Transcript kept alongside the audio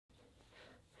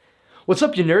What's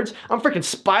up, you nerds? I'm freaking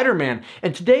Spider-Man,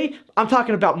 and today I'm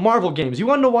talking about Marvel games. You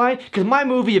wanna know why? Because my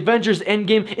movie Avengers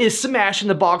Endgame is smashing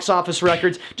the box office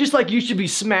records, just like you should be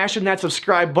smashing that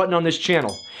subscribe button on this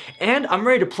channel. And I'm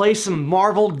ready to play some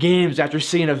Marvel games after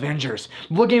seeing Avengers.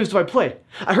 What games do I play?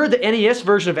 I heard the NES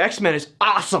version of X-Men is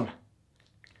awesome.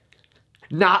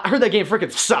 Nah, I heard that game freaking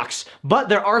sucks. But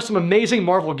there are some amazing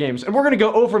Marvel games, and we're gonna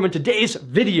go over them in today's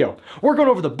video. We're going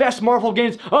over the best Marvel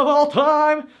games of all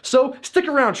time. So stick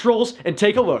around, trolls, and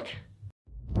take a look.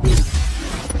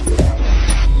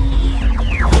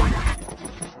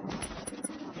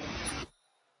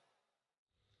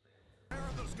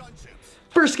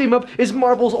 First game up is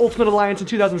Marvel's Ultimate Alliance in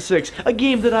 2006, a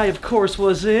game that I of course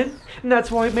was in, and that's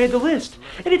why it made the list.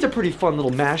 And it's a pretty fun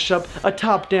little mashup, a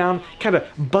top-down, kind of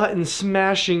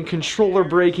button-smashing,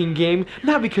 controller-breaking game,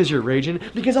 not because you're raging,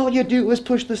 because all you do is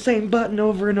push the same button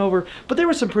over and over, but there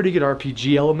were some pretty good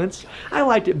RPG elements. I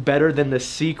liked it better than the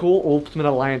sequel, Ultimate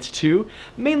Alliance 2,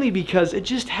 mainly because it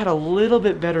just had a little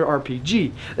bit better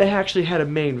RPG. They actually had a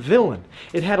main villain.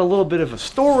 It had a little bit of a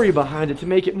story behind it to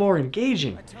make it more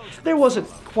engaging. There wasn't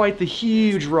quite the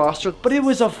huge roster, but it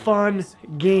was a fun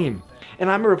game. And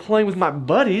I remember playing with my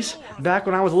buddies back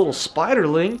when I was a little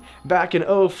spiderling back in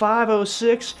 05,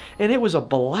 06, and it was a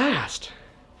blast.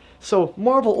 So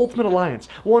Marvel Ultimate Alliance,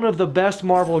 one of the best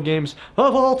Marvel games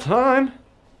of all time.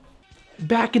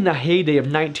 Back in the heyday of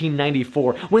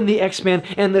 1994, when the X-Men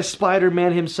and the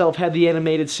Spider-Man himself had the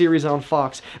animated series on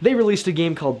Fox, they released a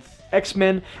game called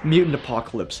X-Men Mutant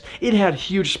Apocalypse. It had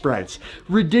huge sprites,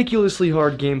 ridiculously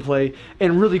hard gameplay,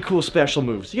 and really cool special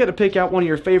moves. You had to pick out one of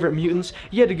your favorite mutants.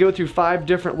 You had to go through 5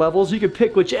 different levels. You could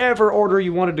pick whichever order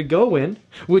you wanted to go in,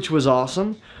 which was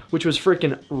awesome, which was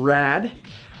freaking rad.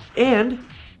 And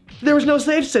there was no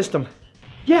save system.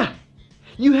 Yeah,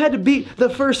 you had to beat the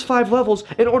first 5 levels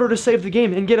in order to save the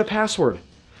game and get a password.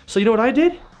 So you know what I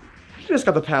did? I just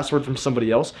got the password from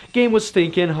somebody else. Game was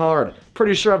stinking hard.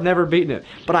 Pretty sure I've never beaten it,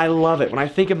 but I love it. When I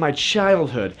think of my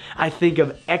childhood, I think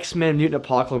of X-Men Mutant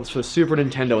Apocalypse for the Super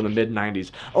Nintendo in the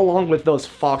mid-90s, along with those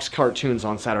Fox cartoons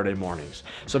on Saturday mornings.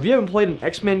 So if you haven't played an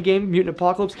X-Men game, Mutant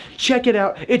Apocalypse, check it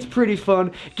out. It's pretty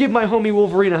fun. Give my homie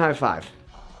Wolverine a high five.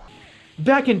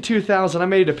 Back in 2000, I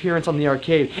made an appearance on the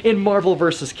arcade in Marvel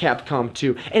vs. Capcom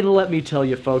 2, and let me tell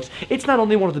you folks, it's not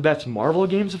only one of the best Marvel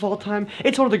games of all time,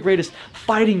 it's one of the greatest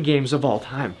fighting games of all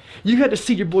time. You had to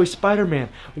see your boy Spider-Man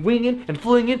winging and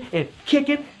flinging and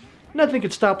kicking. Nothing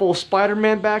could stop old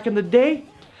Spider-Man back in the day.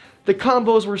 The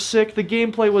combos were sick, the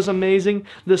gameplay was amazing,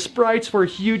 the sprites were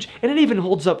huge, and it even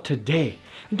holds up today.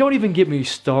 Don't even get me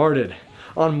started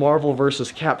on Marvel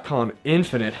vs. Capcom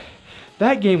Infinite.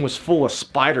 That game was full of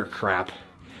spider crap.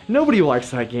 Nobody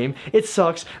likes that game. It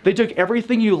sucks. They took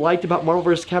everything you liked about Marvel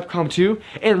vs. Capcom 2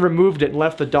 and removed it and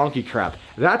left the donkey crap.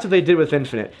 That's what they did with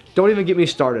Infinite. Don't even get me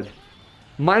started.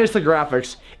 Minus the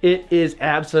graphics, it is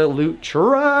absolute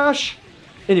trash.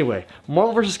 Anyway,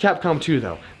 Marvel vs. Capcom 2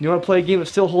 though. You want to play a game that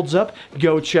still holds up?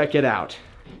 Go check it out.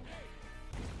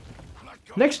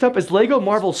 Next up is Lego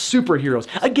Marvel Superheroes,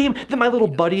 a game that my little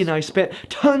buddy and I spent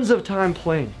tons of time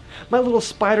playing. My little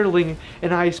spiderling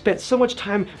and I spent so much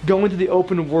time going to the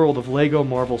open world of Lego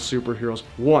Marvel Superheroes.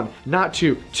 1, not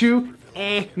 2. 2,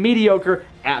 mediocre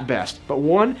at best. But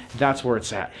 1, that's where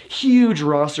it's at. Huge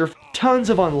roster, tons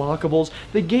of unlockables.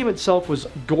 The game itself was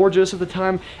gorgeous at the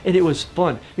time, and it was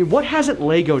fun. I mean, what hasn't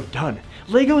Lego done?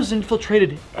 Lego's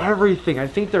infiltrated everything. I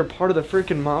think they're part of the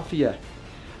freaking mafia.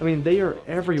 I mean, they are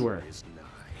everywhere.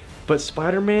 But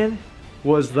Spider-Man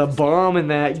was the bomb in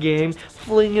that game,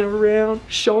 flinging around,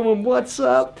 showing them what's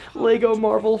up. Lego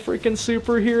Marvel freaking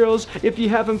Superheroes. If you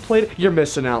haven't played it, you're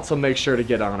missing out, so make sure to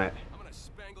get on it.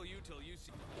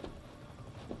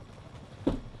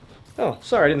 Oh,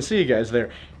 sorry, I didn't see you guys there.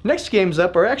 Next games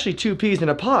up are actually 2 peas in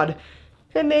a pod,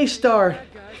 and they star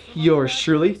yours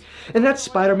truly, and that's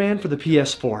Spider-Man for the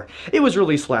PS4. It was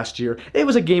released last year. It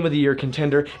was a Game of the Year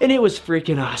contender, and it was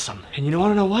freaking awesome. And you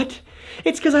wanna know what?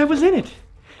 It's because I was in it.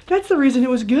 That's the reason it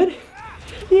was good.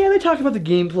 Yeah, they talk about the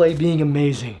gameplay being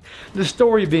amazing, the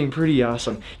story being pretty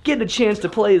awesome, getting a chance to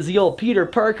play as the old Peter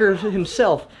Parker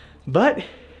himself, but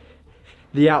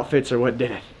the outfits are what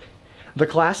did it. The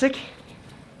classic,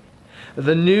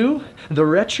 the new, the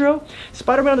retro,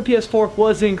 Spider-Man on the PS4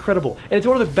 was incredible, and it's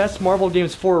one of the best Marvel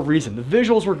games for a reason. The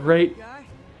visuals were great,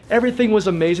 everything was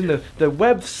amazing, the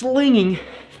web slinging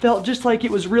felt just like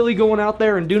it was really going out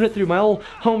there and doing it through my old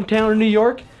hometown in New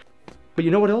York. But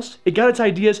you know what else? It got its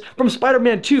ideas from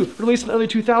Spider-Man 2, released in the early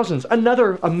 2000s.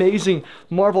 Another amazing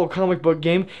Marvel comic book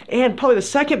game, and probably the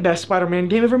second best Spider-Man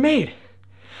game ever made.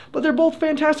 but they're both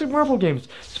fantastic Marvel games.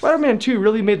 Spider-Man 2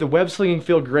 really made the web-slinging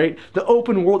feel great. The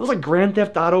open world, it was like Grand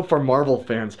Theft Auto for Marvel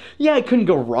fans. Yeah, I couldn't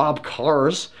go rob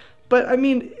cars, but I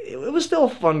mean, it was still a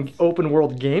fun open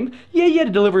world game. Yeah, you had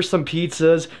to deliver some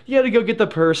pizzas, you had to go get the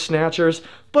purse snatchers,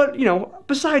 but you know,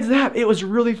 besides that, it was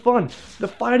really fun. The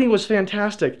fighting was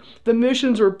fantastic. The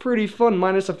missions were pretty fun,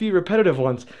 minus a few repetitive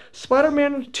ones.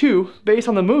 Spider-Man 2, based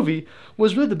on the movie,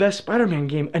 was really the best Spider-Man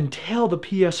game until the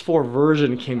PS4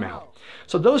 version came out.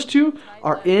 So those two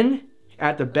are in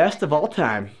at the best of all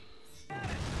time.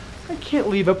 I can't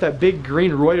leave up that big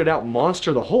green roided out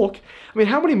monster, the Hulk. I mean,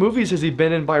 how many movies has he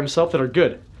been in by himself that are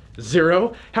good?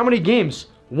 0. How many games?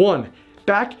 1.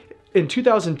 Back in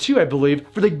 2002, I believe,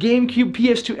 for the GameCube,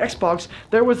 PS2, Xbox,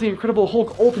 there was the Incredible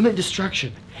Hulk Ultimate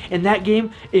Destruction. And that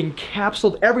game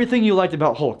encapsulated everything you liked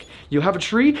about Hulk. You have a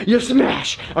tree, you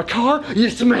smash. A car, you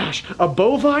smash. A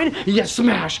bovine, you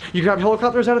smash. You grab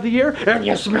helicopters out of the air, and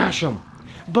you smash them.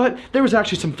 But there was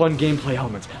actually some fun gameplay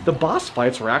elements. The boss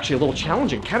fights were actually a little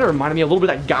challenging. Kind of reminded me a little bit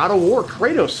of that God-of-War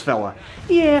Kratos fella.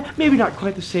 Yeah, maybe not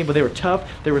quite the same, but they were tough.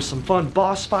 There was some fun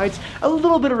boss fights, a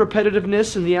little bit of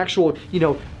repetitiveness in the actual,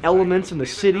 elements in the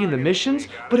city and the missions,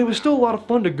 but it was still a lot of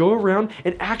fun to go around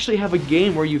and actually have a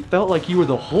game where you felt like you were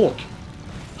the Hulk.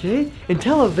 Okay?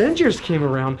 Until Avengers came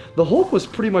around, the Hulk was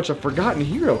pretty much a forgotten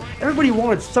hero. Everybody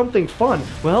wanted something fun.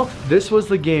 Well, this was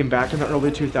the game back in the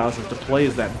early 2000s to play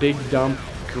as that big, dumb,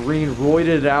 green,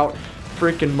 roided out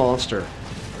freaking monster.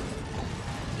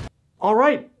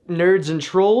 Alright, nerds and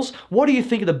trolls, what do you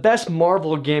think of the best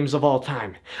Marvel games of all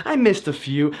time? I missed a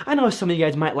few. I know some of you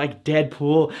guys might like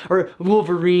Deadpool or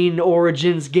Wolverine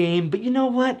Origins game, but you know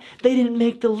what? They didn't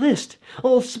make the list.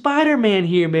 Old Spider-Man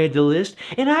here made the list,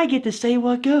 and I get to say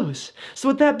what goes. So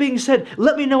with that being said,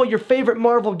 let me know what your favorite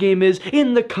Marvel game is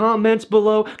in the comments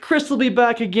below. Chris will be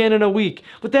back again in a week.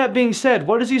 With that being said,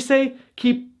 what does he say?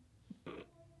 Keep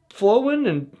flowing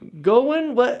and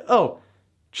going? What? Oh,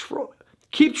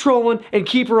 keep trolling and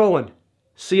keep rolling.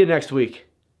 See you next week.